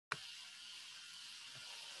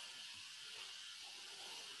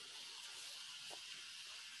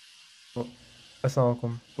अस्सलाम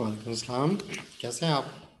वालेकुम। वालेकुम अस्सलाम। कैसे हैं आप?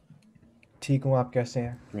 ठीक हूँ, आप कैसे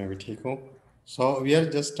हैं? मैं भी ठीक हूँ। So we are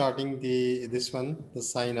just starting this one, the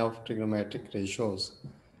sign of trigonometric ratios.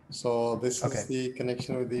 So this is Okay. the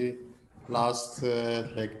connection with the last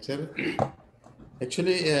lecture.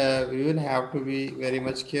 Actually, we will have to be very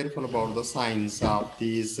much careful about the signs of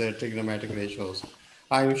these trigonometric ratios.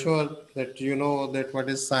 I'm sure that you know that what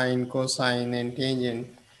is sine, cosine, and tangent,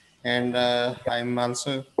 and Yep. I'm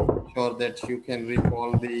also sure that you can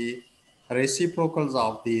recall the reciprocals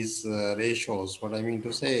of these ratios. What I mean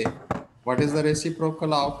to say, what is the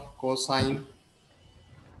reciprocal of cosine?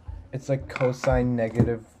 It's like cosine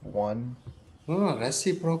 -1. No,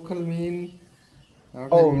 reciprocal mean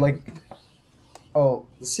what I Oh, mean to like oh,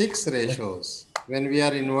 the six like ratios. When we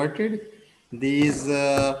are inverted, these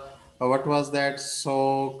what was that? So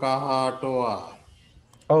kahatoa,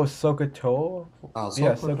 SOHCAHTOA?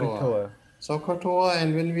 Yeah, sokotoa, SOHCAHTOA. sokotoa,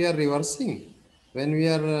 and when we are reversing, when we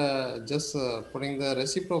are just putting the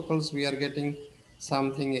reciprocals, we are getting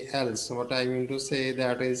something else. What I mean to say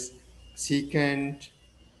that is secant,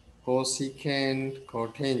 cosecant,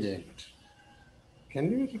 cotangent. Can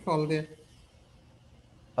you recall that?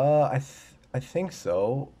 I think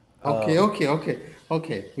so. Okay, okay, okay,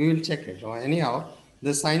 okay. We will check it. Anyhow,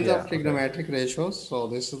 the signs of Yeah, okay. trigonometric ratios. So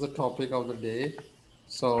this is the topic of the day.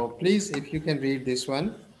 So please, if you can read this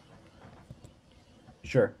one.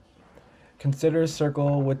 Sure. Consider a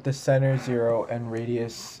circle with the center 0 and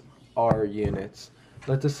radius r units.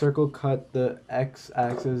 Let the circle cut the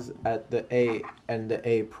x-axis at the a and the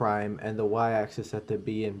a prime and the y-axis at the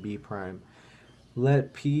b and b prime.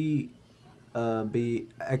 Let p be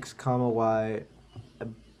x comma y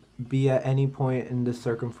be at any point in the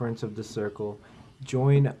circumference of the circle.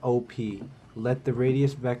 Join OP. Let the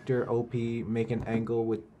radius vector OP make an angle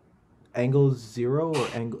with angle 0 or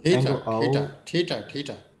angle Theta, theta, O, theta,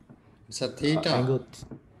 theta. It's a theta. angle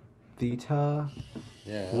theta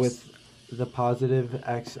Yes. with the positive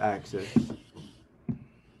x-axis.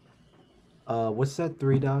 What's that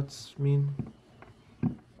three dots mean?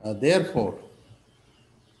 Therefore,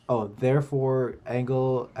 Oh, therefore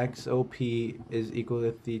angle XOP is equal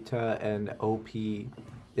to theta and OP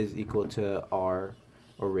is equal to R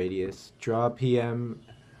or radius. Draw PM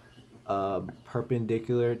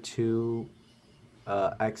perpendicular to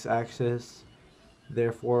x-axis.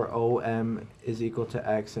 Therefore OM is equal to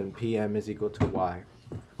X and PM is equal to Y.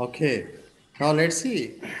 okay. Now let's see.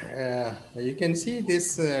 You can see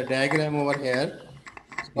this diagram over here.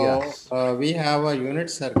 So Yes. we have a unit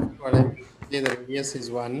circle. What I mean to say, the radius is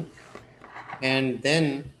 1. And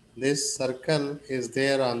then this circle is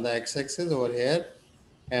there on the x-axis over here,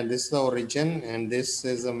 and this is the origin, and this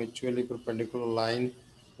is a mutually perpendicular line,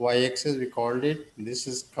 y-axis we called it. This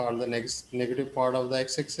is called the next negative part of the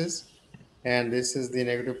x-axis, and this is the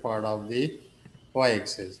negative part of the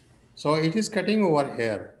y-axis. So it is cutting over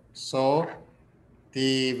here. So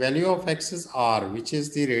the value of x is r, which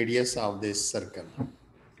is the radius of this circle.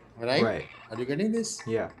 All right, Right. are you getting this?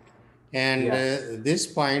 Yeah. And Yes. this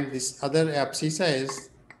point, this other abscissa is,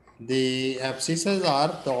 the abscissas are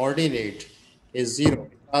the ordinate is 0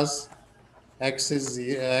 because x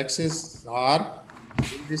is r,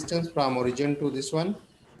 this distance from origin to this one,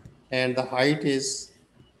 and the height is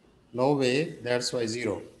no way, that's why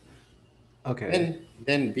 0. Okay.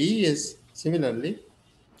 Then b is similarly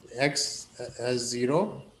x as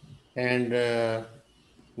 0, and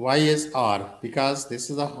y is r because this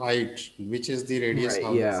is the height which is the radius Right.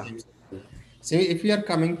 of the Yeah. same circle. So if we are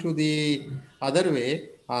coming to the other way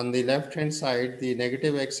on the left hand side, the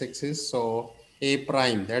negative x-axis, so a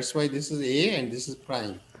prime, that's why this is a and this is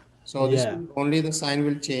prime. So this Yeah. will only the sign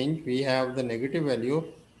will change. We have the negative value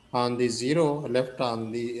on the 0 left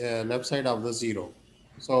on the left side of the 0.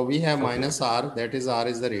 So we have Okay. minus r, that is r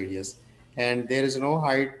is the radius, and there is no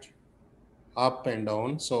height up and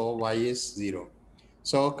down, so y is 0.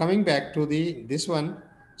 So coming back to the this one,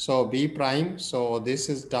 so b prime, so this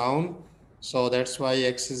is down, so that's why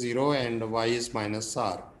x is 0 and y is minus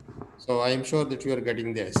r. So I am sure that you are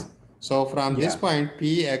getting this. So from this Yeah. point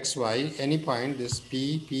p x y, any point, this p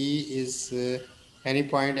is any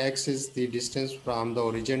point, x is the distance from the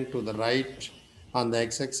origin to the right on the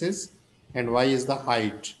x-axis, and y is the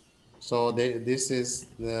height. So this is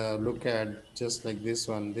the look at just like this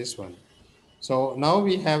one. So now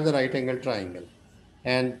we have the right angle triangle,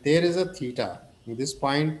 and there is a theta. This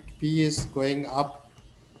point P is going up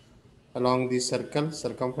along the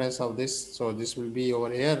circumference of this. So this will be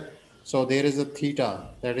over here. So there is a theta,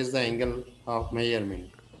 that is the angle of measurement,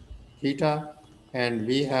 theta, and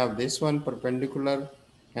we have this one perpendicular,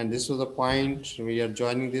 and this was the point. We are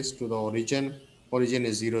joining this to the origin. Origin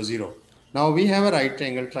is 0, 0. Now we have a right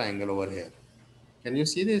angle triangle over here. Can you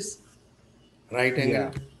see this? Right angle,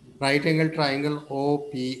 Yeah. right angle triangle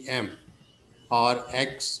OPM or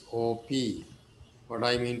XOP. What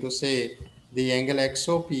I mean to say, the angle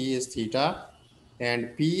XOP is theta,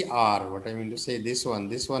 and PR, what I mean to say, this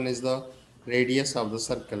one is the radius of the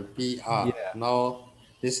circle, PR. Yeah. Now,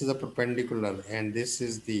 this is a perpendicular, and this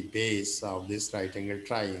is the base of this right angle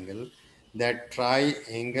triangle. That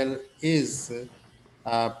triangle is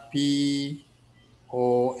POM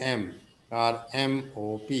or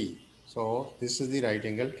MOP. So, this is the right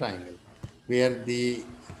angle triangle where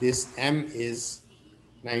this M is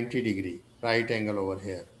 90-degree right angle over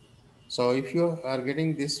here. So if you are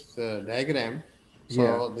getting this diagram, Yeah.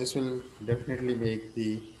 so this will definitely make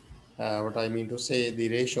the what I mean to say, the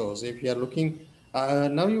ratios. If you are looking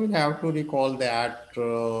now, you will have to recall that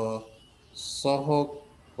Soho,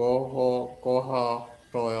 Koho, Koha,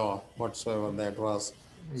 Toyo, whatsoever that was.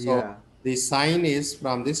 So Yeah. the sine is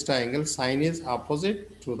from this triangle. Sine is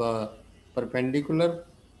opposite to the perpendicular.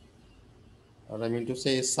 What I mean to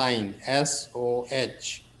say is sine,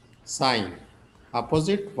 SOH, sine,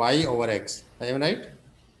 opposite y over x. I am right?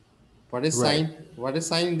 What is Right. sine? What is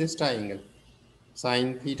sine in this triangle?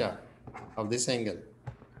 Sine theta of this angle,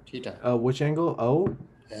 theta. Which angle? Oh.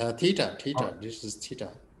 Theta. Oh. This is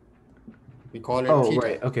theta. We call it Oh,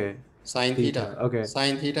 right. theta. Okay. Sine Theta. theta. Okay.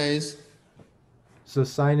 Sine theta is, So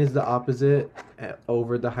sine is the opposite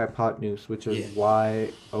over the hypotenuse, which is yeah, y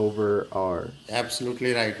over r.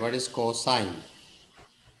 absolutely right. What is cosine?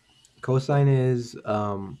 Cosine is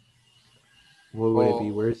what Co, would it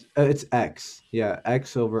be? Where's it's x. Yeah,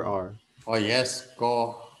 x over r. oh yes,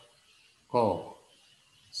 co.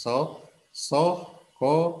 So,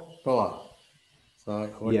 toa. So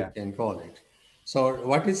what you Yeah. can call it. So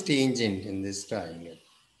what is tangent in this triangle?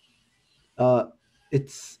 Uh,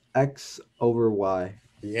 it's x over y.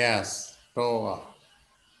 Yes, toa.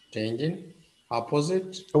 Tangent,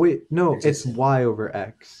 opposite, Oh wait, no, it's adjacent. y over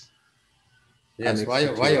x. I Yes, mixed the y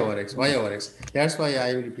two up. over x, y over x. That's why I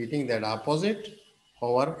am repeating that opposite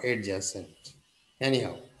over adjacent.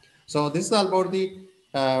 Anyhow, so this is all about the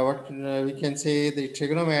what we can say the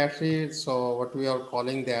trigonometry. So what we are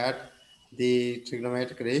calling that the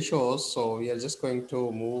trigonometric ratios. So we are just going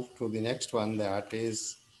to move to the next one, that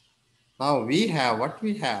is now we have what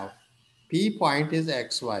we have. P point is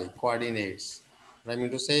xy coordinates. What I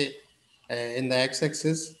mean to say in the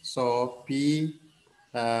x-axis. So P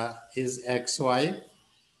is xy,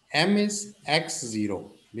 M is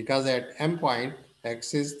x0 because at M point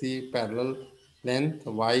x is the parallel length,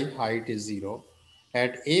 y height is 0.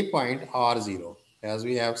 At A point r0 as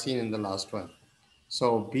we have seen in the last one.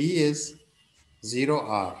 So B is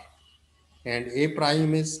 0r, and a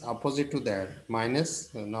prime is opposite to that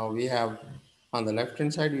minus. Now we have on the left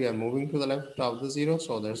hand side we are moving to the left of the zero,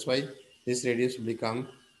 so that's why this radius will become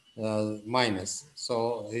minus.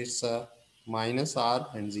 So it's minus r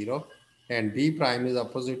and 0, and b prime is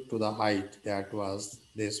opposite to the height, that was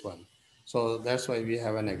this one. So that's why we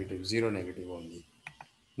have a negative, 0 negative only.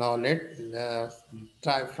 Now let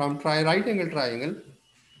try right angle triangle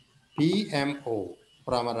PMO.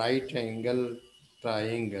 From a right angle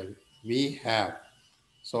triangle we have,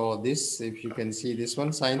 so this, if you can see this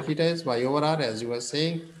one, sine theta is y over r, as you were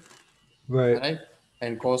saying, Right. right?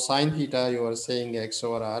 And cosine theta, you are saying x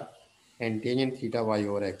over r, and tangent theta y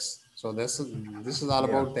over x. So this is all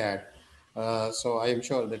Yeah. about that. So I am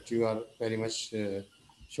sure that you are very much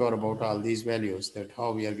sure about all these values, that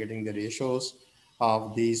how we are getting the ratios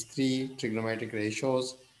of these three trigonometric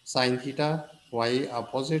ratios: sine theta, y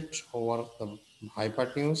opposite over the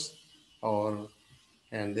hypotenuse, or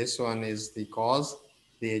and this one is the cos,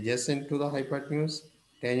 the adjacent to the hypotenuse.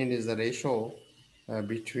 Tangent is the ratio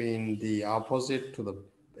between the opposite to the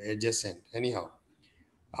adjacent. Anyhow,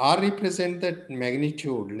 R represent the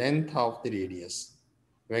magnitude, length of the radius.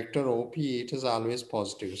 Vector OP, it is always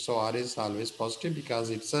positive. So R is always positive because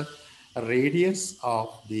it's a radius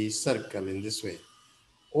of the circle in this way.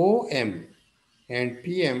 OM and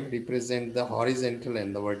PM represent the horizontal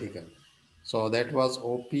and the vertical. So that was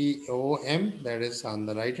OPOM, that is on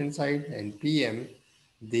the right hand side, and PM,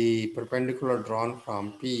 the perpendicular drawn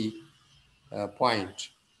from P point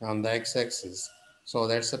on the x-axis. So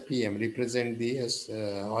that's a PM, represent the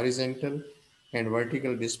horizontal and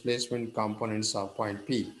vertical displacement components of point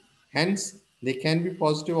P. Hence, they can be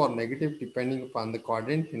positive or negative depending upon the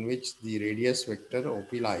quadrant in which the radius vector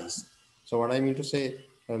OP lies. So what I mean to say,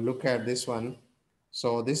 look at this one.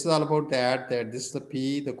 So this is all about that this is the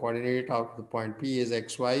P, the coordinate of the point P is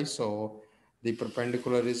XY. So the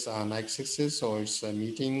perpendicular is on x-axis, so it's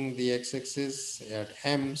meeting the x-axis at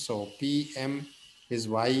M. So PM is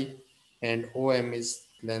Y, and OM is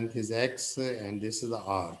length is X, and this is the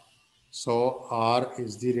R. So r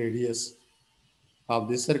is the radius of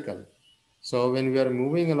the circle. So when we are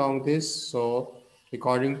moving along this, so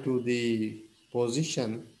according to the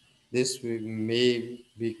position, this may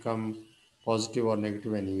become positive or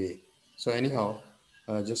negative anyway. So anyhow,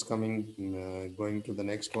 just going to the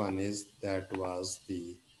next one is that was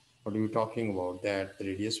the, what are you talking about? That the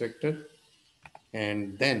radius vector,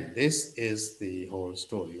 and then this is the whole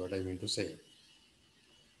story. What I mean to say,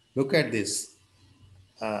 look at this.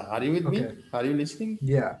 Are you with Okay. me? Are you listening?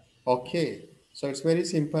 Yeah. Okay, so it's very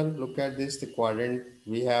simple. Look at this, the quadrant.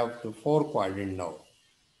 We have the four quadrant now.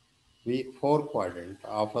 We four quadrant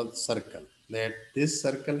of a circle. That this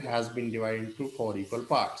circle has been divided into four equal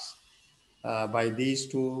parts by these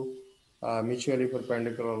two mutually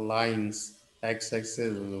perpendicular lines,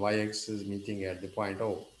 x-axis and y-axis meeting at the point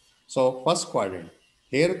O. So first quadrant.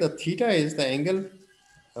 Here the theta is the angle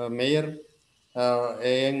may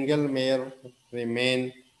angle may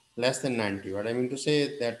remain less than 90. What I mean to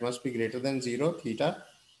say, that must be greater than 0 theta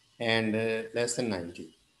and less than 90.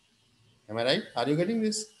 Am I right? Are you getting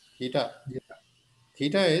this? Theta. Yeah.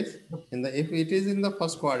 Theta is in the, if it is in the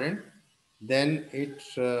first quadrant, then it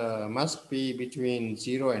must be between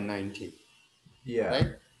 0 and 90, Yeah.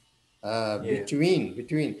 right? Yeah.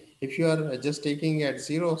 Between, if you are just taking at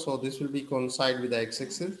 0, so this will be coincide with the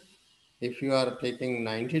x-axis. If you are taking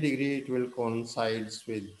 90-degree, it will coincides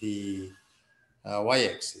with the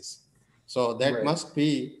y-axis. So that Right. must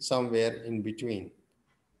be somewhere in between.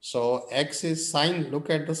 So x is sign, look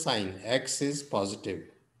at the sign. X is positive.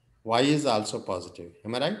 Y is also positive.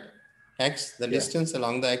 Am I right? X, the Yes. distance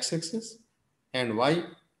along the x-axis, and y,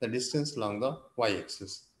 the distance along the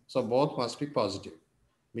y-axis. So both must be positive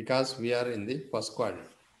because we are in the first quadrant.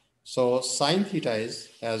 So sine theta is,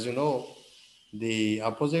 as you know, the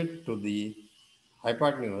opposite to the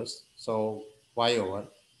hypotenuse. So y over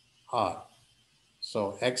r.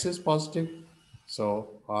 So x is positive,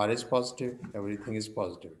 so r is positive, everything is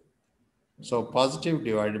positive. So positive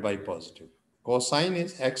divided by positive. Cosine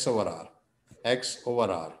is x over r, x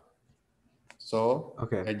over r. So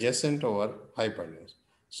Okay. adjacent over hypotenuse.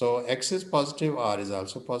 So x is positive, r is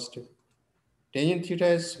also positive. Tangent theta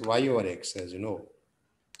is y over x, as you know.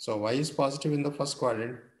 So y is positive in the first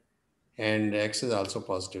quadrant and x is also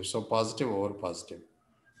positive. So positive over positive.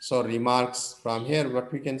 So remarks from here,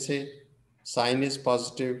 what we can say, sine is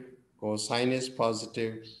positive, cosine is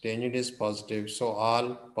positive, tangent is positive, so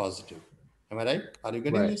all positive. Am I right? Are you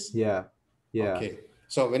getting Right. this? Yeah. Yeah. Okay.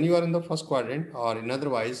 So when you are in the first quadrant, or in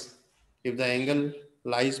otherwise, if the angle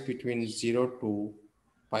lies between 0 to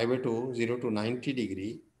pi by 2, 0 to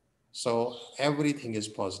 90-degree, so everything is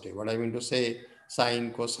positive. What I mean to say,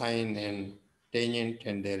 sine, cosine, and tangent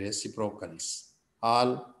and their reciprocals,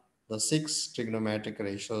 all the six trigonometric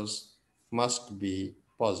ratios must be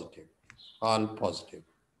positive, all positive.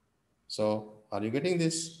 So are you getting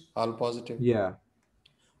this? All positive? Yeah.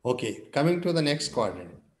 Okay, coming to the next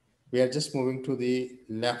quadrant, we are just moving to the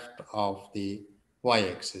left of the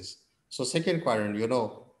y-axis. So second quadrant, you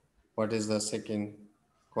know what is the second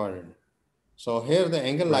quadrant. So here the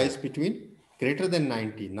angle lies Right. between greater than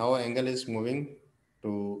 90. Now angle is moving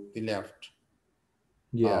to the left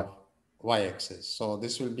Yeah. of y-axis. So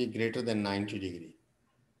this will be greater than 90-degree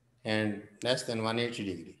and less than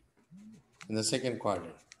 180-degree in the second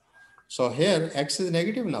quadrant. So here x is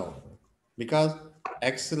negative now because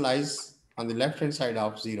x lies on the left hand side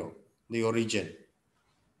of 0, the origin.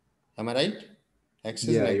 Am I right? X is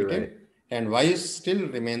Yeah. You're negative right. and y is still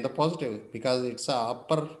remain the positive because it's the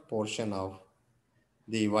upper portion of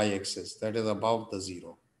the y-axis that is above the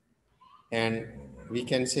 0. And we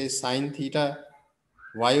can say sine theta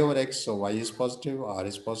y over x, so y is positive, r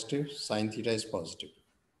is positive, sine theta is positive.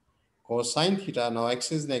 Cosine theta, now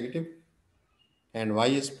x is negative and y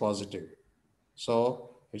is positive. So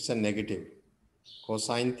it's a negative.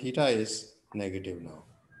 Cosine theta is negative now.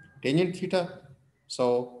 Tangent theta,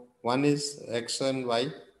 so one is x and y,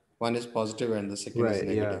 one is positive and the second is Right.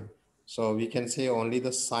 Yeah. negative. So we can say only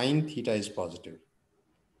the sine theta is positive.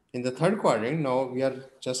 In the third quadrant, now we are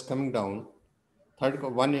just coming down.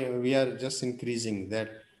 One, we are just increasing that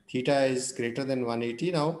theta is greater than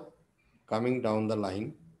 180 now, coming down the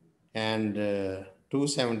line, and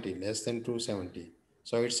 270 less than 270.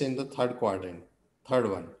 So it's in the third quadrant, third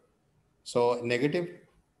one. So negative,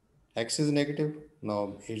 x is negative.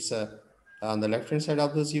 Now it's on the left hand side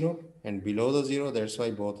of the 0 and below the 0. That's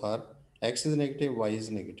why both are, x is negative, y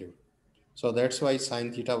is negative. So that's why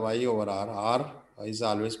sine theta y over r is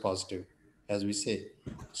always positive, as we say.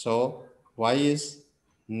 So y is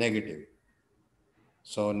negative.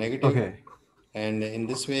 So negative, Okay. and in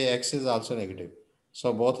this way x is also negative.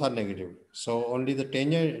 So both are negative. So only the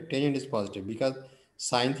tangent is positive because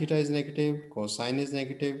Sine theta is negative, cosine is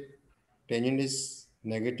negative, tangent is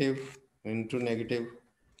negative into negative.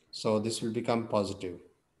 So this will become positive.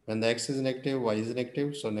 When the x is negative, y is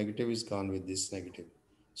negative, so negative is gone with this negative.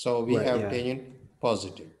 So we Right. have Yeah. tangent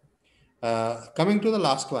positive. Coming to the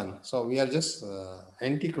last one, so we are just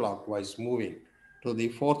anti-clockwise moving to the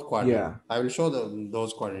fourth quadrant. Yeah. I will show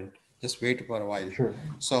those quadrant. Just wait for a while. Sure.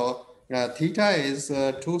 So theta is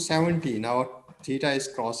 270. Now theta is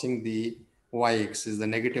crossing the y-axis, the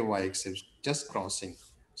negative y-axis, just crossing.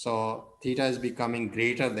 So theta is becoming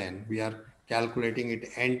greater than, we are calculating it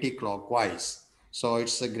anti-clockwise. So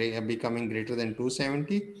it's becoming greater than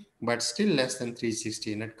 270, but still less than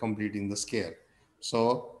 360, not completing the scale. So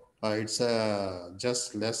it's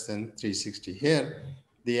just less than 360. Here,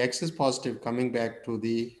 the x is positive coming back to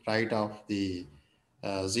the right of the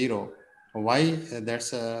 0. Y,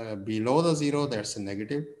 that's below the 0, that's a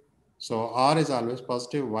negative. So r is always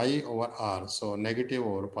positive, y over r. So negative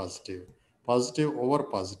over positive, positive over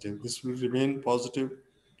positive. This will remain positive,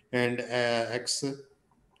 and x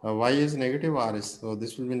y is negative, r is, so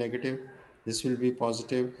this will be negative, this will be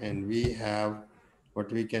positive, and we have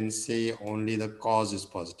what we can say, only the cause is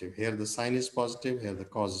positive. Here the sign is positive, here the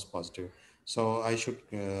cause is positive. So I should,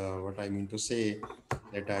 what I mean to say,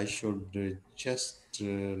 that I should just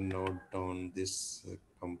note down this,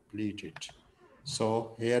 complete it.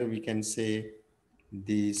 So here we can say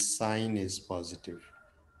the sign is positive,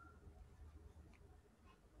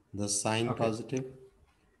 the sign Okay. positive.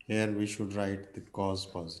 Here we should write the cause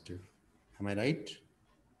positive. Am I right?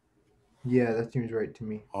 Yeah, that seems right to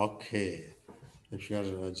me. Okay. If you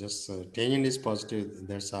are just tangent is positive,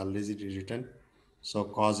 that's already written. So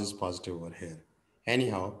cos is positive over here.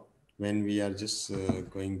 Anyhow, when we are just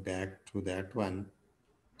going back to that one,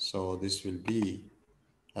 so this will be,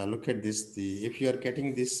 look at this. The if you are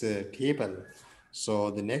getting this table,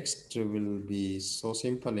 so the next will be so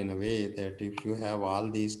simple in a way that if you have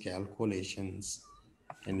all these calculations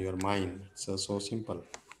in your mind, so simple.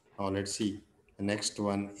 Now let's see. The next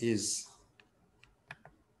one is,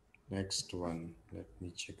 next one. Let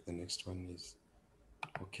me check. The next one is,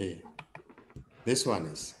 okay. This one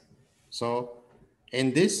is. So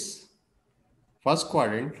in this first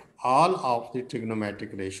quadrant, all of the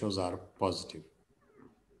trigonometric ratios are positive.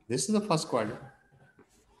 This is the first quadrant.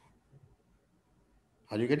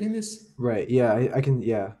 Are you getting this? Right. Yeah. I can.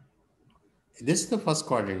 Yeah. This is the first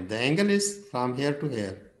quadrant. The angle is from here to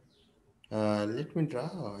here. Let me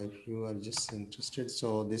draw if you are just interested.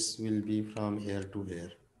 So this will be from here to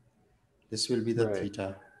here. This will be the Right.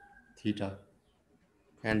 theta, theta.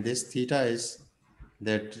 And this theta is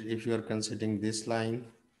that if you are considering this line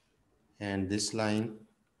and this line,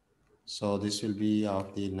 so this will be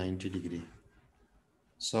of the 90 degree.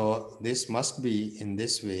 So this must be in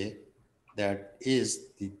this way, that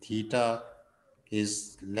is the theta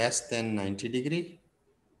is less than 90 degree,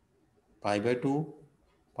 pi by 2,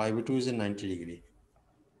 pi by 2 is in 90 degree,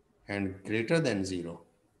 and greater than 0.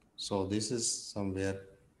 So this is somewhere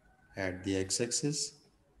at the x-axis,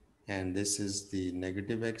 and this is the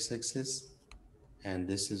negative x-axis, and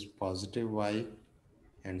this is positive y,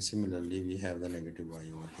 and similarly we have the negative y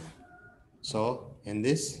over here. So in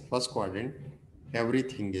this first quadrant,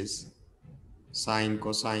 everything is sine,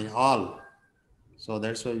 cosine, all. So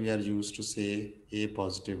that's why we are used to say a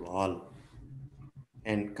positive all.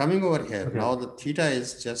 And coming over here, Okay. now the theta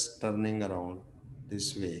is just turning around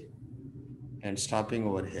this way and stopping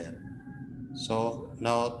over here. So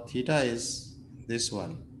now theta is this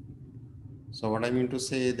one. So what I mean to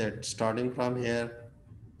say, that starting from here,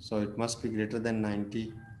 so it must be greater than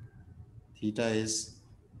 90. Theta is,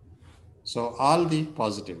 so all the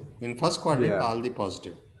positive. In first quadrant, Yeah. all the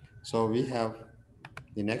positive. So we have,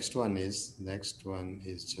 the next one is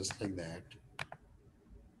just like that.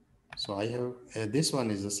 So I have, this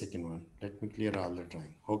one is the second one. Let me clear all the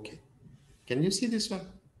drawing. Okay. Can you see this one?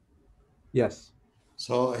 Yes.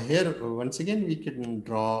 So here, once again, we can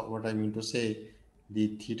draw what I mean to say. The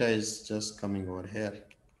theta is just coming over here.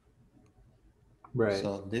 Right.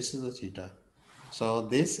 So this is the theta. So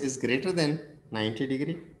this is greater than 90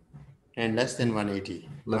 degree and less than Mm, 180.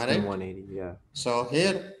 Am less I than right? 180. Yeah. So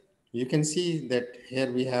here you can see that here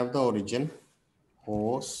we have the origin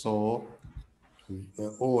O. So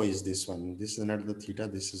O is this one. This is not the theta.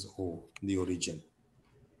 This is O, the origin.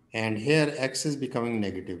 And here x is becoming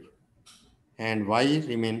negative and y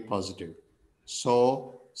remain positive.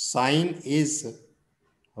 So sine is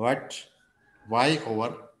what? Y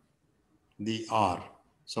over the r.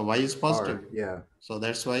 So y is positive. R. Yeah. So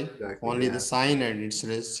that's why Exactly. only the Yeah. sine and its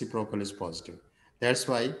reciprocal is positive. That's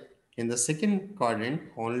why in the second quadrant,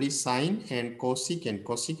 only sine and cosecant.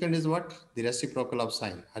 Cosecant is what? The reciprocal of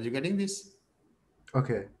sine. Are you getting this?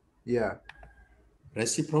 Okay. Yeah.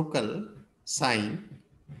 Reciprocal sign,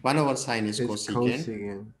 1 over sine is It's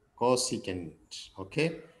cosecant, cosecant.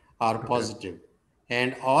 okay, are Okay. positive,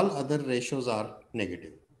 and all other ratios are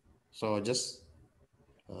negative. So just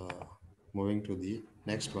uh, moving to the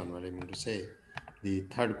next one, what I mean to say, the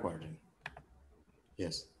third quadrant.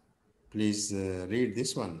 Yes, please read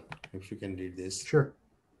this one if you can read this. Sure.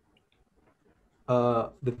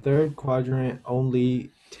 The third quadrant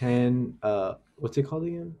only 10 what's it called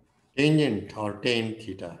again? Tangent or tan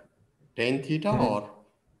theta or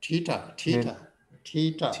 10 theta, 10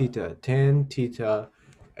 theta. tan theta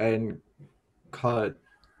and cot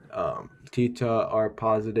theta are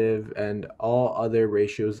positive and all other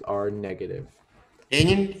ratios are negative.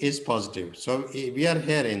 Tangent is positive. So we are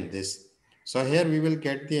here in this. So here we will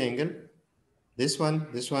get the angle. This one,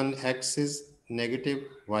 x is negative,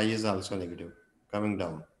 y is also negative, coming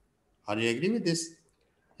down. Are you agree with this?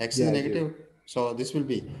 X is Yeah, I do. negative. So this will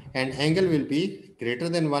be, and angle will be greater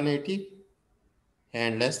than 180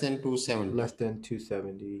 and less than Less 270. than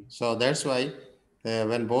 270. So that's why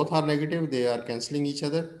when both are negative, they are cancelling each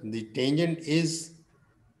other. The tangent is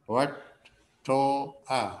what?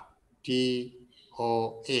 TOA,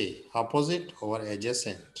 TOA, opposite over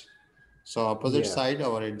adjacent. So opposite Yeah. side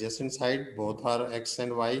or adjacent side, both are x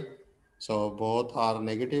and y. So both are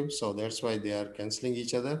negative. So that's why they are cancelling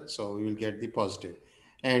each other. So we will get the positive.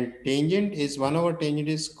 And tangent is 1 over tangent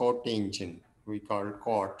is cotangent. We call it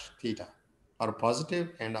cot theta are positive,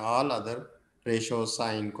 and all other ratios,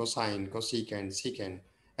 sine, cosine, cosecant, secant,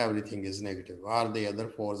 everything is negative. All the other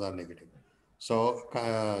fours are negative. So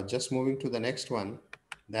just moving to the next one,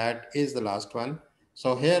 that is the last one.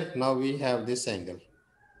 So here now we have this angle.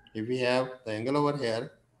 If we have the angle over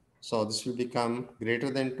here, so this will become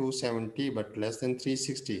greater than 270 but less than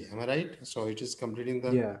 360. Am I right? So it is completing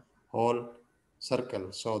the Yeah. whole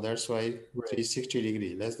circle. So that's why Right. 360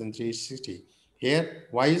 degree, less than 360. Here,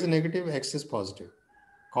 y is negative, x is positive.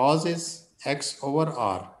 Cos is x over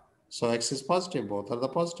r. So x is positive, both are the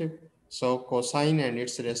positive. So cosine and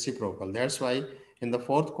its reciprocal. That's why in the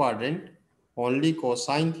fourth quadrant, only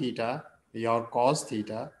cosine theta, your cos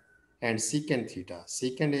theta, and secant theta.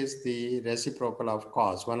 Secant is the reciprocal of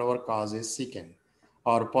cos. 1 over cos is secant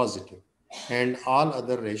or positive. And all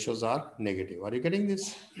other ratios are negative. Are you getting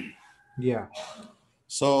this? Yeah.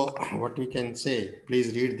 So what we can say,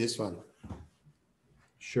 please read this one.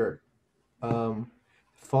 Sure. Um,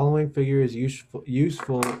 following figure is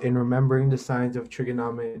useful in remembering the signs of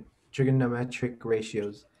trigonometric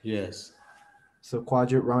ratios. Yes. So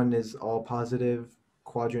quadrant one is all positive.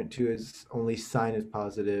 Quadrant two is only sine is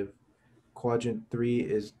positive. Quadrant three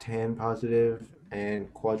is tan positive,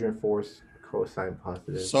 and quadrant four is cosine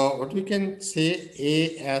positive. So what we can say,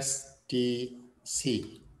 ASTC.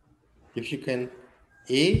 If you can,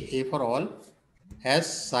 A for all,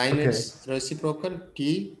 S sine Okay. its reciprocal,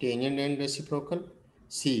 T tangent and reciprocal,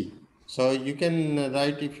 C. So you can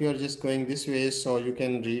write, if you are just going this way, so you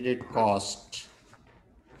can read it cost,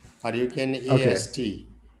 or you can Okay. AST.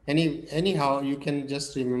 Anyhow, you can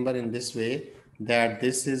just remember in this way that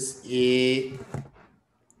this is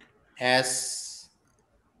AST,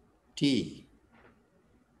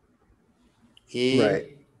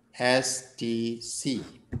 Right. ASTC,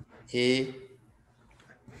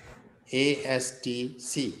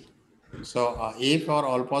 ASTC. So A for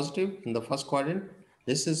all positive in the first quadrant.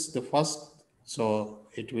 This is the first, so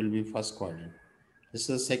it will be first quadrant. This is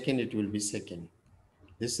the second, it will be second.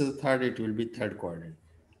 This is the third, it will be third quadrant.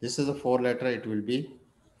 This is the four letter, it will be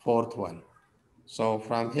fourth one. So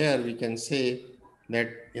from here we can say that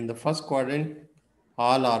in the first quadrant,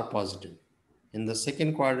 all are positive. In the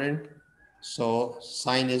second quadrant, so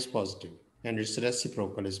sine is positive and its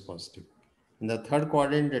reciprocal is positive. In the third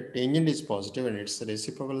quadrant, the tangent is positive and its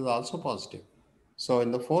reciprocal is also positive. So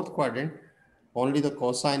in the fourth quadrant, only the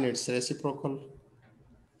cosine, its reciprocal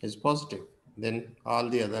is positive. Then all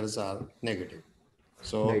the others are negative.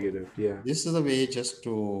 So Negative. Yeah. this is the way just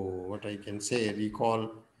to, what I can say,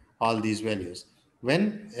 recall all these values.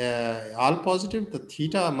 When all positive, the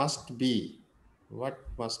theta must be, what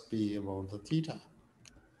must be about the theta?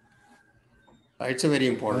 It's a very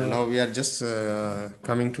important. Uh, Now we are just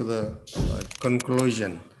coming to the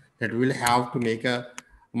conclusion that we'll have to make a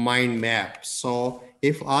mind map. So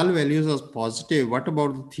if all values are positive, what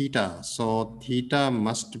about the theta? So theta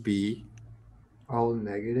must be, all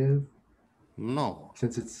negative no,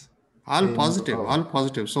 since it's all in. positive, Oh. all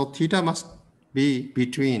positive. So theta must be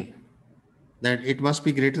between, that it must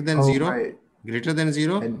be greater than Oh, zero, right. greater than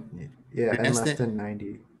zero, And yeah, and less less than. than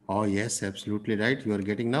 90. Oh, yes, absolutely right. You are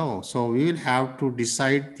getting now. So we will have to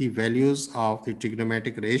decide the values of the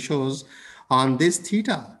trigonometric ratios on this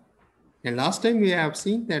theta. And last time we have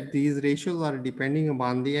seen that these ratios are depending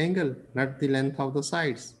upon the angle, not the length of the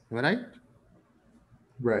sides. Am I right?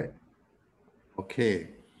 Right. Okay.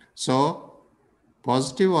 So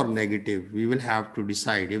positive or negative, we will have to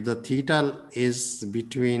decide. If the theta is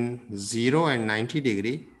between 0 and 90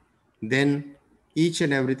 degree, then each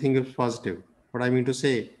and everything is positive. What I mean to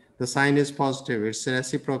say, the sine is positive, its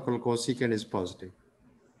reciprocal cosecant is positive,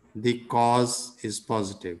 the cos is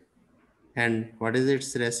positive. And what is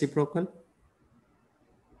its reciprocal?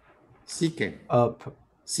 Secant. Up.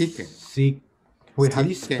 Secant. C. Wait, how do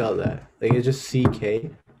you Secant. spell that? Like it's just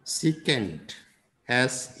CK? Secant.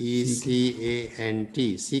 S E CK. C A N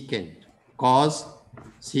T. Secant. Cos.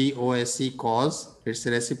 COSC. Cos. Its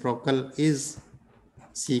reciprocal is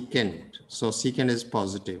secant. So secant is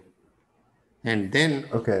positive. And then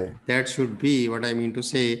Okay. that should be what I mean to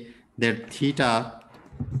say, that theta,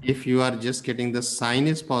 if you are just getting the sine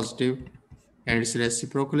is positive and its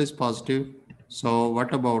reciprocal is positive, so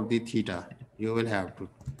what about the theta? You will have to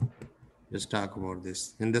just talk about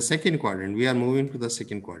this. In the second quadrant, we are moving to the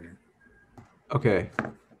second quadrant. Okay.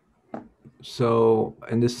 So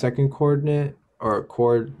in the second coordinate or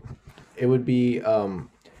chord, it would be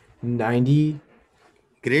 90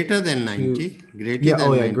 Greater than to 90, greater yeah,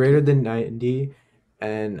 oh than yeah, 90. greater than 90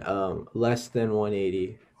 and less than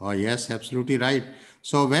 180. Oh, yes, absolutely right.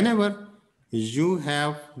 So whenever you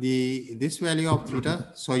have the this value of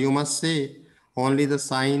theta, so you must say only the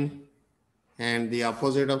sine and the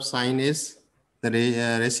opposite of sine is the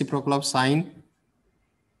reciprocal of sine,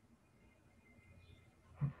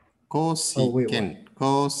 Oh wait, what? cosecant,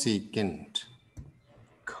 cosecant.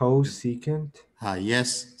 Cosecant?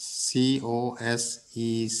 Yes, cosecant,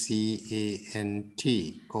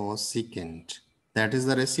 cosecant. That is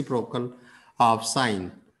the reciprocal of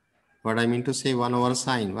sine. What I mean to say, 1 over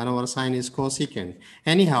sine. 1 over sine is cosecant.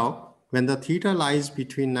 Anyhow, when the theta lies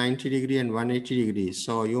between 90 degree and 180 degrees,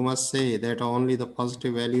 so you must say that only the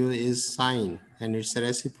positive value is sine and it's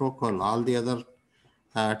reciprocal. All the other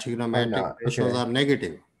Are trigonometric not. ratios Okay. are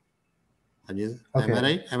negative. Am I Okay.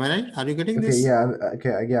 right? Am I right? Are you getting Okay, this? yeah,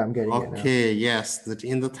 okay, yeah, I'm getting it now. Okay, yes. That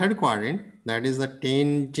in the third quadrant, that is the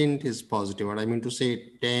tangent is positive. What I mean to say,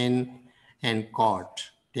 tan and cot,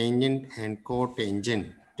 tangent and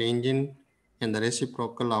cotangent. Tangent and the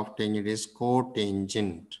reciprocal of tangent is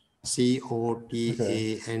cotangent.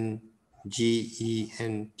 Okay. Cotangent,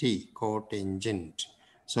 cotangent.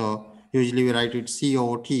 So usually we write it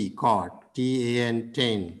cot, cot, tan,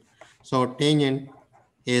 tan. So tangent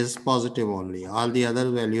is positive only. All the other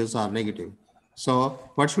values are negative.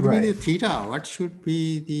 So what should be the Right. theta? What should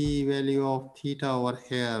be the value of theta over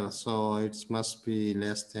here? So it must be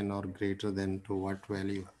less than or greater than to what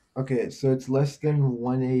value? Okay, so it's less than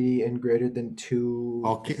 180 and greater than 2,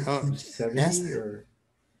 Okay. is it 270 Yes. or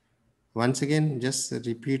Once again, just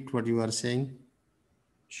repeat what you are saying.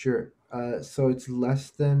 sure. So it's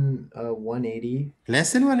less than 180.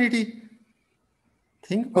 Less than 180.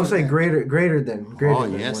 Think Oh, about sorry, that. Oh, greater than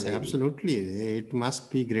yes, 180. absolutely. It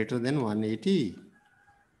must be greater than 180.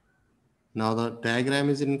 Now the diagram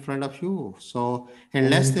is in front of you. So, and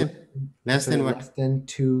And less then than, less sorry, than what? less than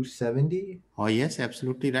 270? Oh, yes,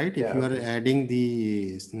 absolutely right. If Yeah, you are okay. adding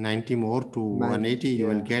the 90 more to 180, you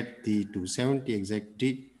will Yeah. get the 270 exact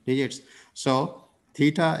digits. So,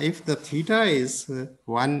 theta, if the theta is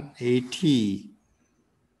 180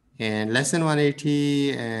 and less than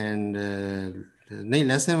 180 and no,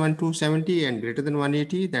 less than 1270 and greater than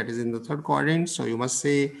 180, that is in the third quadrant. So, you must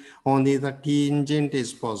say only the tangent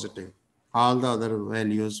is positive. All the other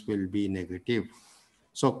values will be negative.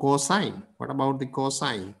 So cosine, what about the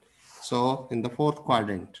cosine? So in the fourth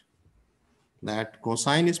quadrant, that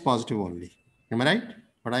cosine is positive only. Am I right?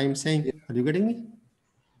 What I am Yeah, saying? Are you getting me?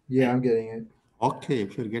 yeah, I'm getting it. Okay,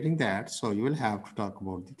 if you're getting that, so you will have to talk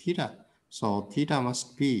about the theta. So theta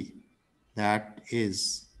must be, that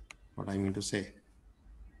is what I mean to say.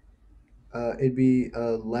 It'd be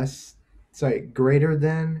sorry, greater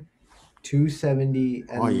than 270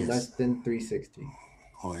 Oh, and less yes. than 360.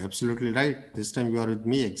 Oh, absolutely right. This time you are with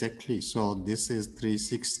me exactly. So this is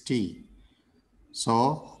 360.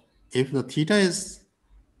 So if the theta is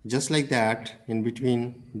just like that, in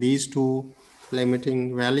between these two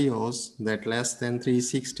limiting values, that less than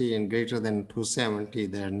 360 and greater than 270,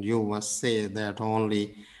 then you must say that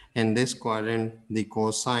only in this quadrant the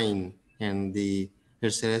cosine and the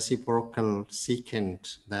its reciprocal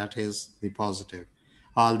secant, that is the positive.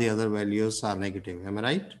 All the other values are negative. Am I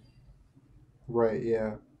right? Right,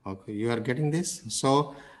 yeah. Okay, you are getting this.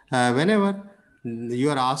 So, whenever you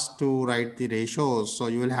are asked to write the ratios, so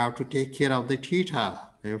you will have to take care of the theta.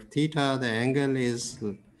 If theta, the angle is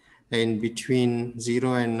in between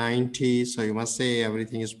 0 and 90. So you must say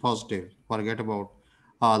everything is positive. Forget about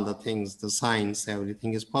all the things, the signs,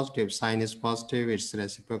 everything is positive. Sine is positive, its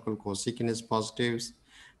reciprocal. Cosecant is positive.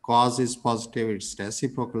 Cos is positive, its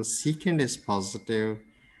reciprocal. Secant is positive,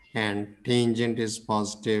 and tangent is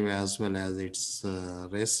positive, as well as its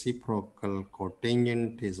reciprocal.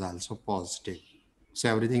 Cotangent is also positive. So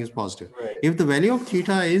everything is positive. Right. If the value of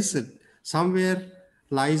theta is somewhere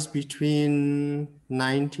lies between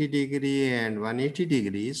 90 degree and 180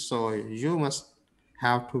 degrees, so you must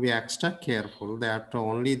have to be extra careful that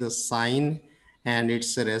only the sine and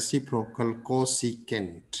its reciprocal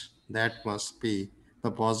cosecant that must be the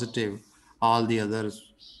positive. All the other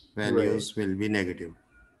Right. values will be negative.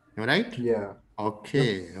 Right? Yeah. Yep.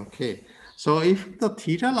 Okay, okay. So if the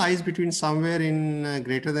theta lies between somewhere in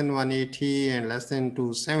greater than 180 and less than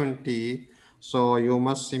 270, so you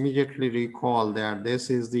must immediately recall that this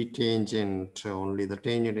is the tangent. Only the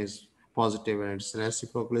tangent is positive and its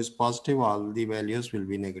reciprocal is positive. All the values will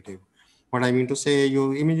be negative. What I mean to say,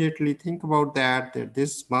 you immediately think about that, that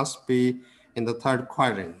this must be in the third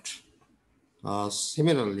quadrant.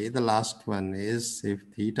 Similarly, the last one is if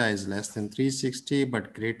theta is less than 360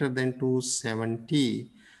 but greater than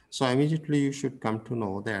 270, so immediately you should come to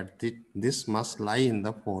know that this must lie in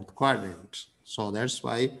the fourth quadrant. So that's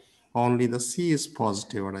why only the C is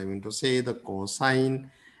positive. What I mean to say, the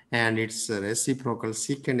cosine and its reciprocal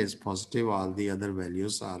secant is positive, all the other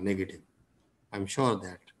values are negative. I'm sure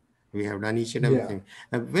that we have done each and Yeah. everything.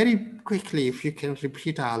 Very quickly, if you can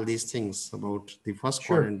repeat all these things about the first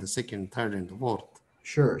Sure. quadrant, the second, third, and the fourth.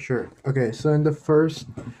 Sure. Sure. Okay. So in the first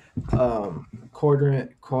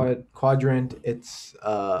quadrant, it's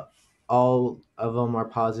all of them are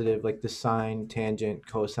positive, like the sine, tangent,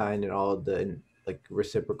 cosine, and all of the like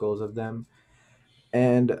reciprocals of them.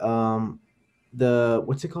 And the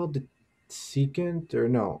what's it called, the secant, or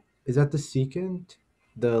no, is that the secant,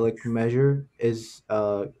 the like measure is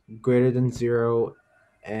greater than zero,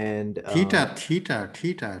 and oh, Theta.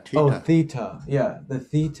 theta, yeah, the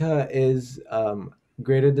theta is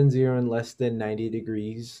greater than zero and less than 90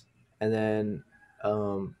 degrees. And then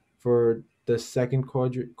for the second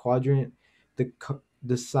quadrant,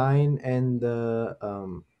 the sine and the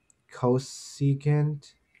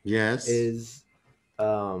cosecant Yes. is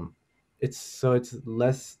it's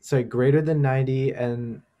less, sorry, greater than 90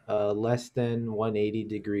 and less than 180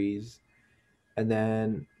 degrees. And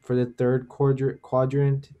then for the third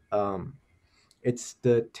quadrant, it's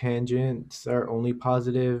the tangents are only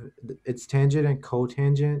positive. It's tangent and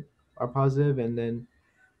cotangent are positive, and then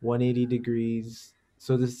 180 degrees.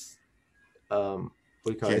 So this what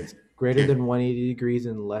do you call it? Yeah. It's greater Yeah. than 180 degrees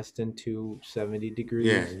and less than 270 Yeah.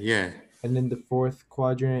 degrees. Yeah. And then the fourth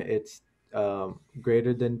quadrant, it's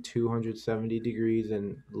greater than 270 degrees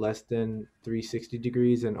and less than 360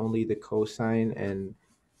 degrees, and only the cosine and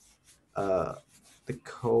uh, the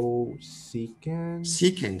cosecant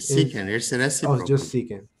Secant. is, It's a oh, it's reciprocal. just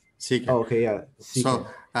secant. Secant. Oh, okay, yeah, So secant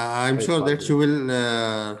I'm is sure that you positive.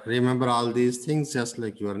 will remember all these things just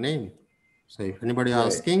like your name. So if anybody Right.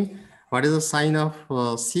 asking, what is the sign of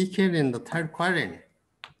secant in the third quadrant?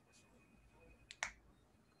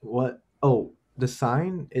 What? Oh, the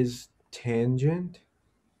sine is tangent,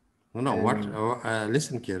 No, no. What? and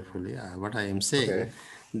Listen carefully. What I am saying, okay.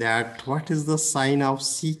 that what is the sign of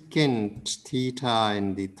secant theta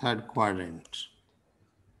in the third quadrant?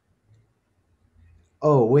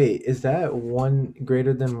 Oh, wait, is that one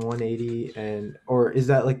greater than 180, and or is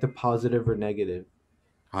that like the positive or negative?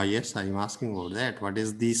 Ah, yes, I am asking about that. What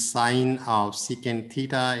is the sign of secant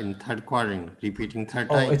theta in third quadrant? Repeating third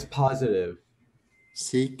Oh, time. it's positive.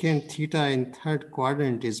 Secant theta in third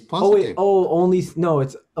quadrant is Oh wait, positive. oh, only no,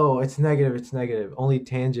 it's negative, it's negative. Only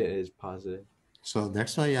tangent is positive. So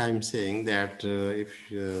that's why I'm saying that if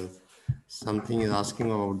something is asking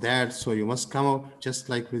about that, so you must come up just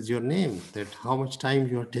like with your name, that how much time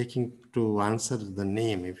you are taking to answer the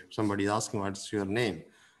name. If somebody is asking what's your name,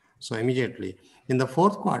 so immediately in the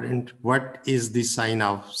fourth quadrant, what is the sign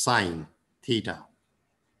of sine theta?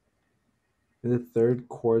 In the third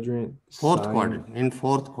quadrant, Fourth sine, quadrant, in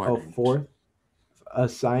fourth oh, quadrant. fourth, a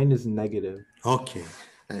sine is negative. Okay.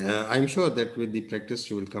 I'm sure that with the practice,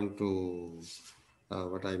 you will come to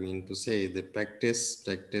what I mean to say. The practice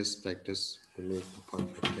will make the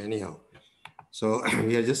perfect. Anyhow, so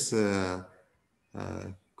we are just going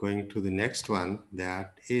to the next one.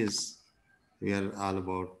 That is, we are all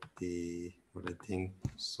about the what I think.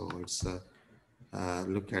 So it's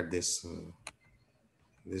look at this.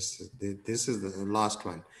 This is the last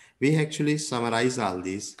one. We actually summarize all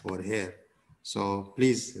these over here. So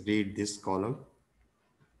please read this column.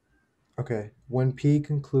 Okay. When P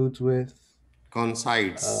concludes with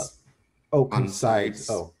Coincides. Oh, coincides. coincides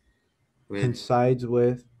Oh, with coincides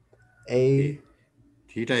with a A.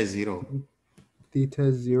 Theta is 0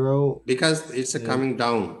 theta 0 because it's a and coming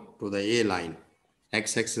down to the A line,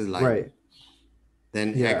 x-axis line. right.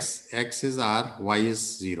 Then Yeah. x is r, y is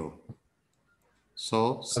 0.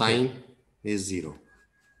 So Okay. sine is 0.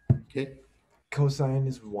 Okay. Cosine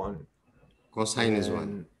is 1 and Cosine is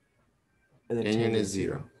 1. then Tangent is tangent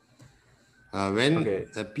 0. 0. When Okay.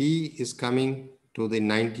 the P is coming to the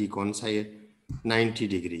 90, coincide 90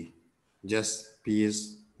 degree, just P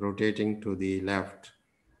is rotating to the left. Right.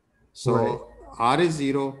 So R is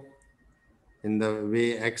 0 in the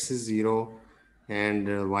way x is 0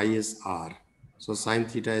 and y is r. So sine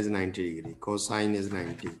theta is 90 degree, cosine is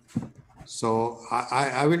 90. So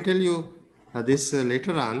I will tell you this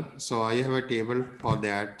later on. So I have a table for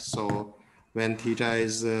that. So when theta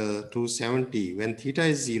is 270, when theta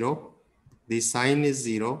is 0, the sine is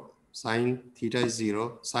 0, sine theta is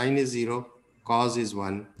 0, sine is 0, cos is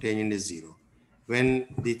 1, tangent is 0. When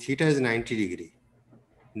the theta is 90 degree,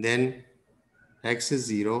 then x is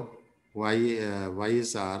 0, y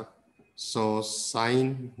is r. So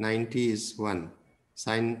sine 90 is 1,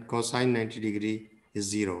 sine cosine 90 degree is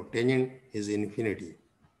 0, tangent is infinity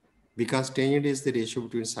because tangent is the ratio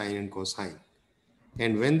between sine and cosine.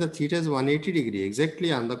 And when the theta is 180 degree,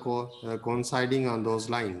 exactly on the coinciding on those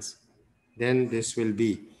lines, then this will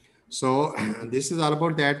be. So this is all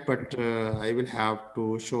about that, but I will have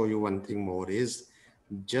to show you one thing more is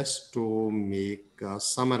just to make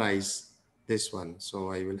summarize this one.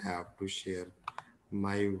 So I will have to share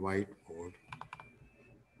my whiteboard.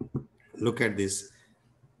 Look at this,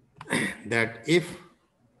 that if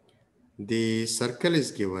the circle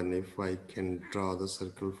is given, if I can draw the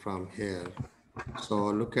circle from here. So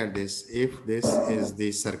look at this, if this is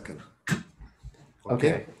the circle,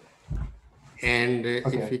 Okay. okay? And if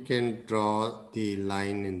Okay. we can draw the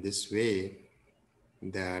line in this way,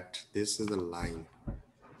 that this is the line,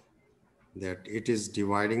 that it is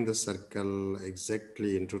dividing the circle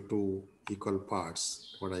exactly into two equal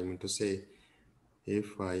parts. What I mean to say,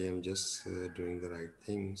 if I am just doing the right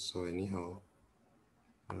thing, so anyhow,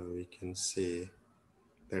 we can say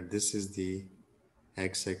that this is the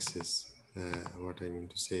x-axis. What I mean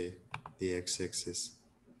to say, the x-axis,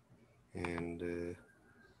 and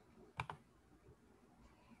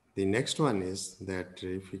the next one is that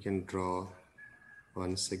if we can draw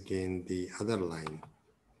once again the other line,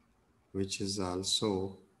 which is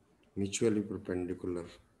also mutually perpendicular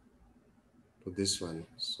to this one.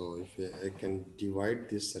 So if I can divide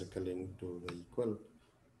this circle into the equal,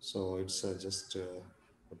 so it's just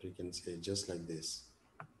what we can say, just like this.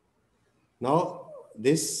 Now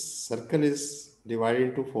this circle is divided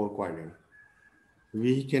into four quadrants.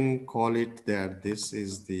 We can call it that this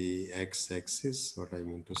is the x-axis. What I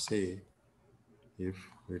mean to say, if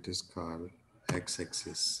it is called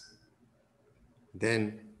x-axis,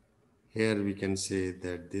 then here we can say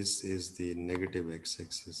that this is the negative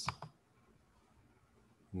x-axis.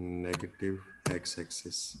 Negative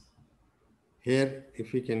x-axis. Here,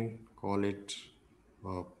 if we can call it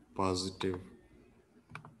a positive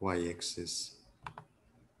y-axis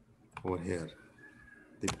over here,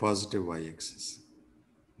 the positive y-axis.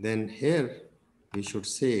 Then here we should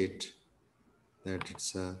say it that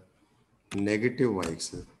it's a negative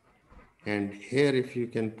y-axis. And here if you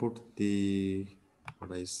can put the,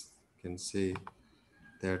 what I can say,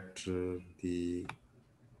 that the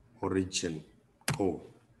origin O.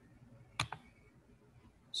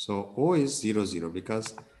 So O is 0, 0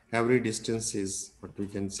 because every distance is what we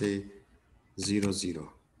can say 0,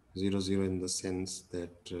 0. 0, 0 in the sense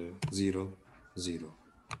that 0, 0.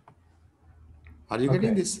 Are you getting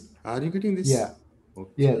Okay. this? Are you getting Yeah. this?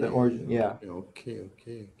 Yeah, the Okay, origin. Yeah.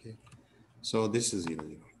 okay. So this is 0,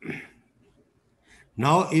 0.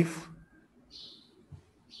 Now if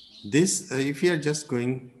this, if you are just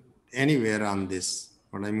going anywhere on this,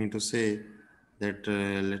 what I mean to say that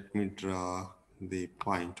let me draw the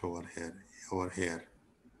point over here, over here.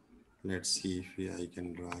 Let's see if I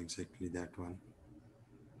can draw exactly that one.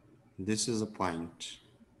 This is a point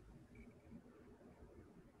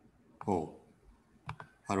O,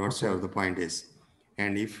 or whatsoever Okay. the point is.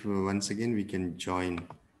 And if once again we can join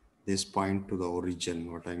this point to the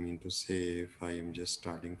origin, what I mean to say, if I am just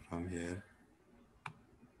starting from here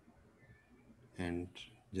and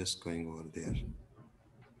just going over there.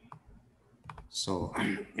 So,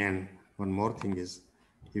 and one more thing is,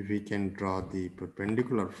 if we can draw the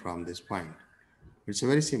perpendicular from this point, it's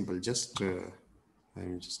very simple. Just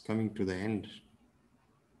I'm just coming to the end.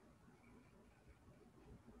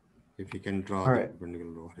 If we can draw All the right.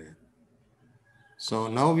 perpendicular over here. So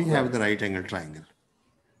now we have Right. the right angle triangle.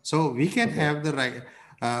 So we can Okay. have the right.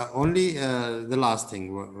 Only the last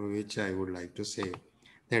thing which I would like to say,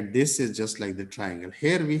 that this is just like the triangle.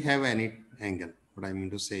 Here we have any angle. What I mean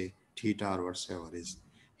to say, theta or whatsoever is.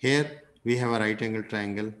 Here we have a right angle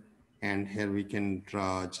triangle, and here we can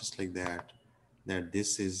draw just like that. That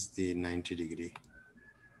this is the 90 degree.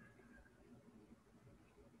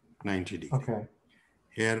 90 degree. Okay.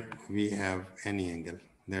 Here we have any angle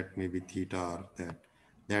that may be theta or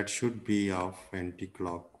that should be of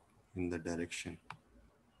anti-clock in the direction.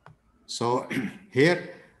 So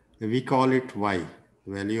here we call it y,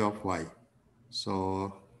 value of y.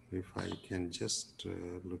 So if I can just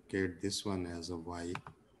locate this one as a y.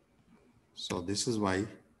 So this is y,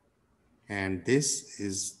 and this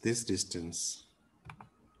is this distance.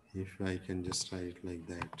 If I can just write it like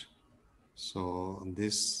that. So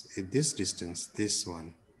this distance, this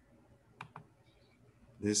one,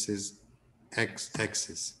 this is x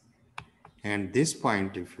axis, and this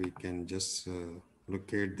point, if we can just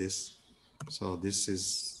locate this, so this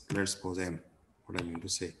is, let's suppose m, what I mean to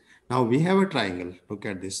say. Now we have a triangle. Look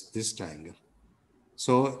at this triangle.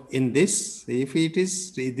 So in this, if it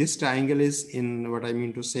is, this triangle is in, what I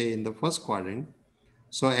mean to say, in the first quadrant,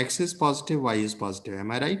 so x is positive, y is positive, am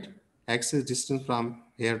I right? X is distance from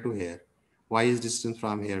here to here, y is distance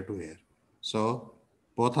from here to here, so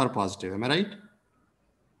both are positive, am I right? Right.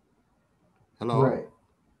 Hello.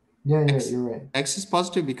 Yeah, yeah, X, you're right. X is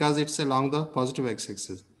positive because it's along the positive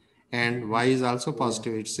x-axis, and Y is also Yeah.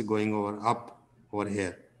 positive. It's going over up over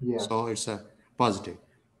here, Yeah. so it's a positive.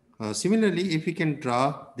 Similarly, if we can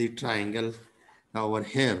draw the triangle over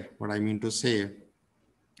here, what I mean to say,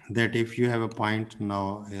 that if you have a point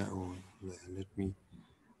now, yeah, oh, let me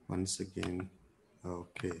once again.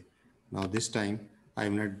 Okay, now this time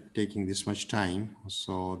I'm not taking this much time,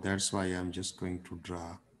 so that's why I'm just going to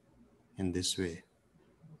draw in this way.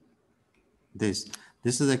 This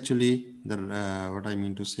is actually the what I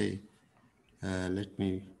mean to say. Let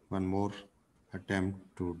me one more attempt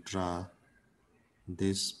to draw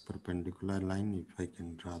this perpendicular line. If I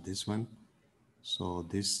can draw this one, so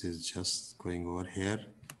this is just going over here.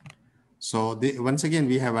 So once again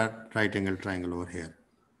we have a right angle triangle over here.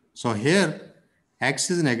 So here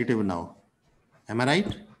x is negative now, am I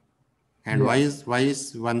right? And Yeah. y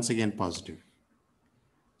is once again positive.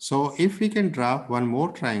 So if we can draw one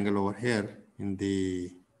more triangle over here in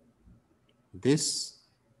the this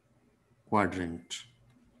quadrant,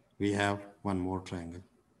 we have one more triangle,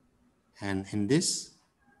 and in this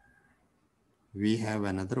we have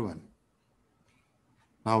another one.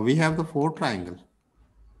 Now we have the four triangle.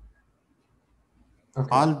 Okay.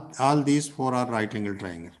 All these four are right angle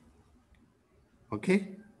triangle. Okay,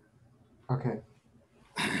 Okay.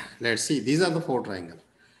 let's see, these are the four triangle.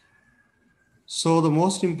 So the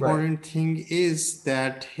most Right. important thing is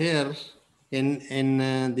that here in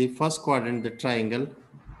the first quadrant, the triangle,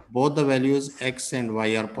 both the values x and y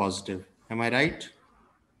are positive, am I right?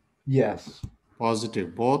 Yes.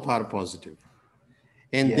 Positive, both are positive.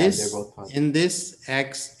 In Yeah, they're this both positive. in this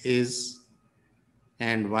x is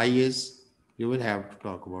and y is, you will have to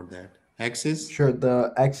talk about that. X is, Sure,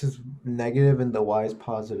 the x is negative and the y is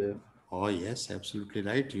positive. oh yes, absolutely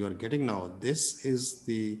right, you are getting now. This is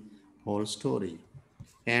the whole story.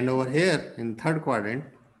 And over here in third quadrant,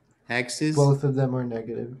 x is Both of them are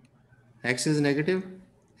negative. x is negative,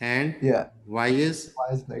 and Yeah, y is, y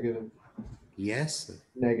is negative. yes,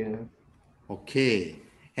 Negative. okay.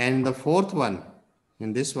 And the fourth one,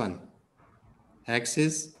 in this one, x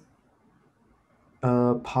is,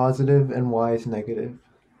 Positive and y is negative.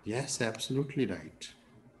 yes, absolutely right.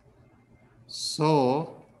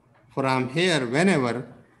 So from here, whenever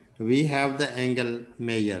we have the angle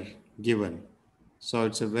measure given, so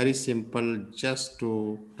it's a very simple just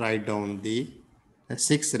to write down the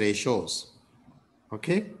six ratios.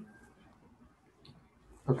 Okay.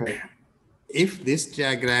 Okay. If this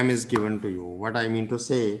diagram is given to you, what I mean to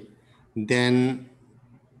say, then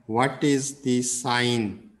what is the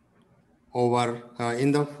sign over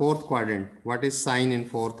in the fourth quadrant? What is sign in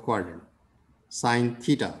fourth quadrant? Sine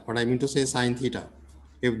theta. What I mean to say, sine theta.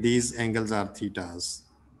 If these angles are thetas,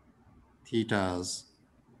 thetas,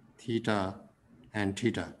 theta, and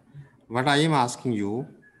theta. What I am asking you,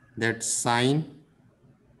 that sine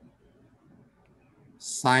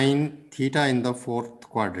theta in the fourth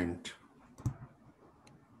quadrant.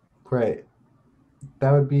 Right.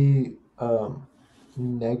 That would be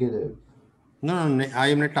negative. No, no, I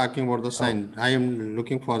am not talking about the Oh. sign. I am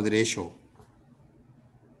looking for the ratio.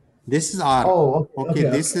 This is R. Oh, okay, Okay, okay,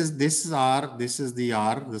 okay. this is R. This is the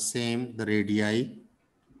R. The same. The radii.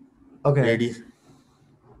 Okay. Radi.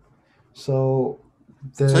 So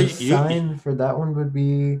So the you sign for that one would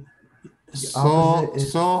be the opposite so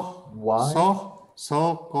is so so y.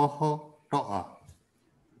 So koho toa.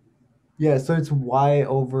 Yeah, so it's y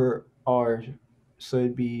over r. So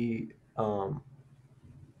it'd be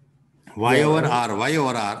Y yeah, over right? R. Y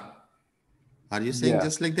over R. Are you saying Yeah.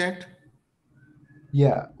 just like that?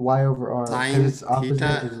 Yeah, y over r because it's opposite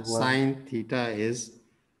as well. Sine theta is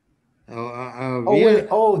Oh wait, where?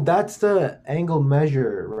 oh that's the angle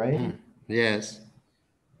measure, right? Yes,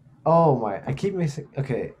 Oh my, I keep missing.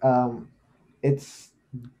 Okay, it's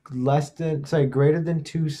less than sorry, greater than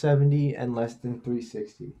 270 and less than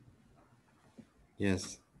 360.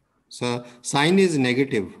 yes. So sine is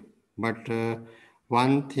negative, but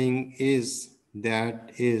one thing is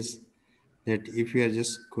that if you are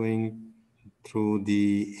just going through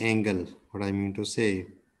the angle, what I mean to say,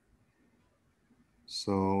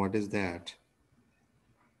 so what is that?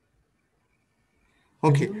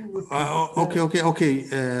 Could Okay, you repeat that?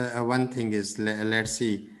 okay. One thing is, let's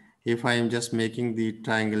see if I am just making the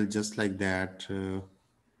triangle just like that.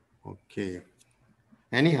 Okay.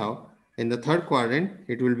 Anyhow, in the third quadrant,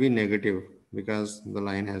 it will be negative because the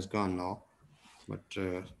line has gone now. But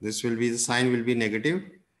this will be the sign will be negative,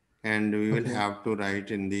 and we will Okay, have to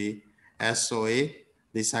write in the SOA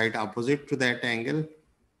the side opposite to that angle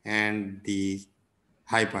and the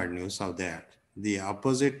hypotenuse of that. The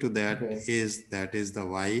opposite to okay, that is the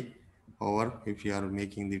y over if you are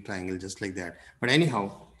making the triangle just like that. But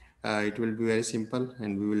anyhow, it will be very simple,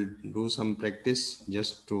 and we will do some practice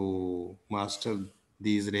just to master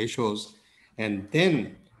these ratios, and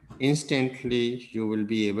then instantly you will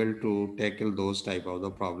be able to tackle those type of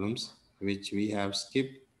the problems which we have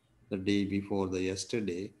skipped the day before the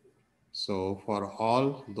yesterday. So for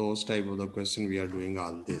all those type of the question, we are doing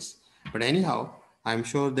all this. But anyhow, I'm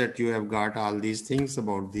sure that you have got all these things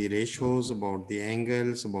about the ratios, about the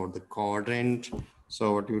angles, about the quadrant.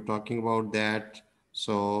 So what you're talking about that.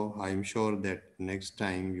 So I'm sure that next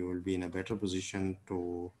time you will be in a better position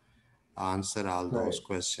to answer all those right.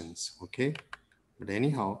 questions. Okay. But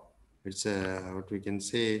anyhow, it's what we can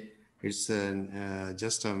say. It's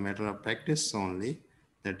just a matter of practice only.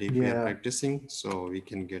 That if we are Yeah, practicing, so we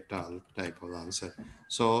can get all type of answer.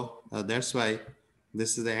 So that's why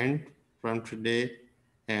this is the end from today.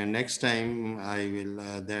 And next time I will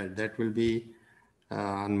that will be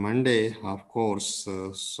on Monday, of course.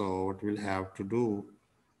 So what we'll have to do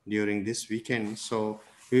during this weekend. So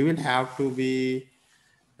we will have to be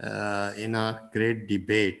in a great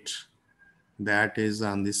debate that is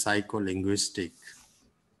on the psycholinguistic.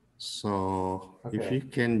 So if okay. you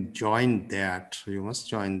can join that, you must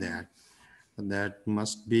join that. That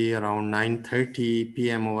must be around 9:30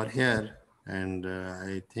 p.m. over here, and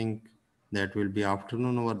I think that will be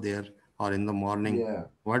afternoon over there or in the morning. Yeah.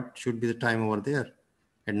 What should be the time over there?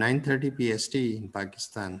 At 9:30 PST in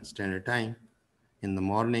Pakistan Standard Time in the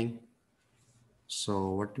morning.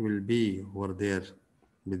 So what will be over there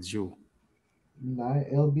with you?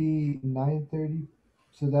 It'll be 9:30.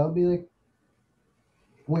 So that'll be like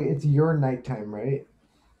wait, it's your nighttime, right?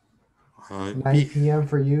 P 9 p.m.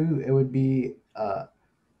 for you, it would be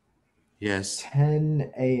yes,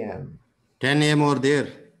 10 a.m. 10 a.m. over there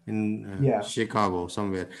in Yeah. Chicago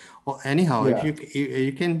somewhere. Oh, anyhow, if Yeah.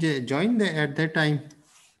 you can join at that time.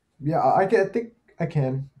 Yeah, I think I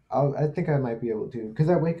can. I think I might be able to because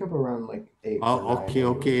I wake up around like 8 or Oh, 9 okay,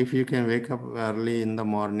 anyway. okay. If you can wake up early in the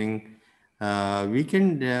morning, we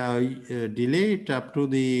can delay it up to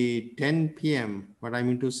the 10 p.m. But I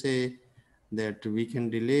mean to say that we can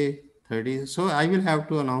delay 30. So I will have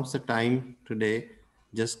to announce the time today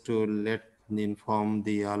just to inform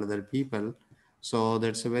the all other people. So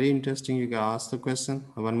that's a very interesting. You can ask the question.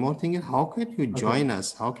 One more thing is, how can you Okay. join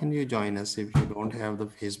us? How can you join us if you don't have the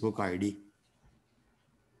Facebook ID?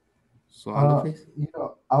 So on the face.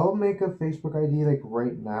 I'll make a Facebook ID like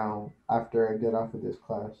right now after I get off of this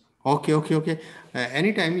class. Okay.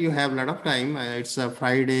 Anytime you have a lot of time, it's a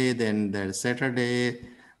Friday, then there's Saturday,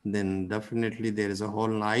 then definitely there is a whole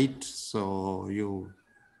night. So you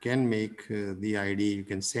can make the ID, you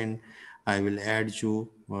can send. I will add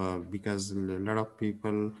you because a lot of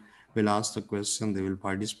people will ask the question, they will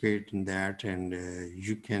participate in that, and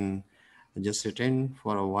you can just attend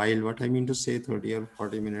for a while. What I mean to say, 30 or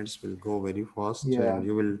 40 minutes will go very fast, and Yeah.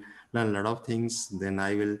 you will learn a lot of things. Then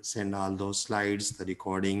I will send all those slides, the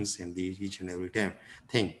recordings, and the each and every time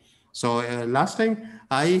thing. So last time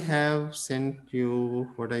I have sent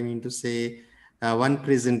you what I mean to say, one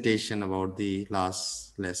presentation about the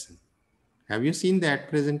last lesson. Have you seen that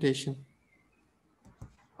presentation?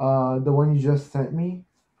 The one you just sent me?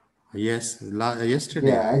 Yes,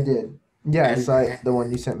 yesterday Yeah, I I did. Yeah, I and saw it, the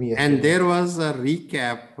one you sent me and yesterday. there was a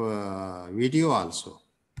recap video also,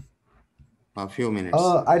 a few minutes.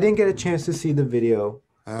 I didn't get a chance to see the video.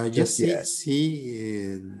 Just just see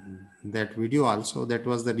yet. that video also. That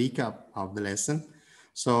was the recap of the lesson.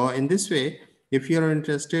 So in this way, if you are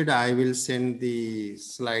interested, I will send the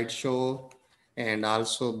slideshow and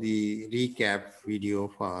also the recap video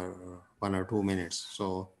for 1 or 2 minutes.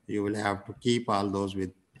 So you will have to keep all those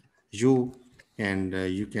with you, and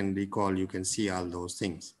you can recall, you can see all those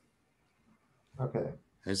things. Okay.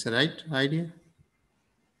 That's the right idea.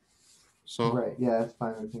 So Right. Yeah, that's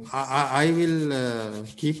fine with me. I will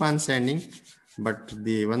keep on sending, but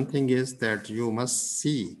the one thing is that you must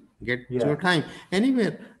see, get your Yeah. time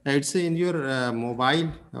anywhere. It's in your mobile.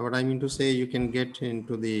 What I mean to say, you can get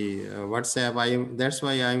into the WhatsApp. That's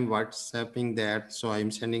why I'm WhatsApping that. So I'm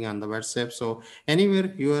sending on the WhatsApp. So anywhere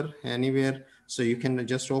you are, anywhere, so you can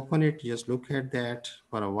just open it, just look at that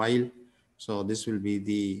for a while. So this will be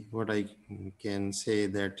the what I can say,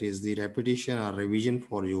 that is the repetition or revision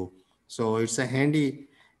for you. So it's a handy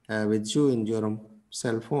with you in your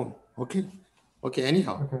cell phone. Okay. Okay.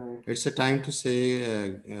 Anyhow, Okay. it's a time to say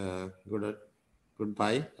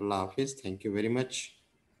goodbye. Allah Hafiz. Thank you very much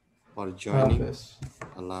for joining. Office.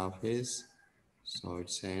 Allah Hafiz. So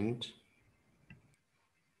it's end.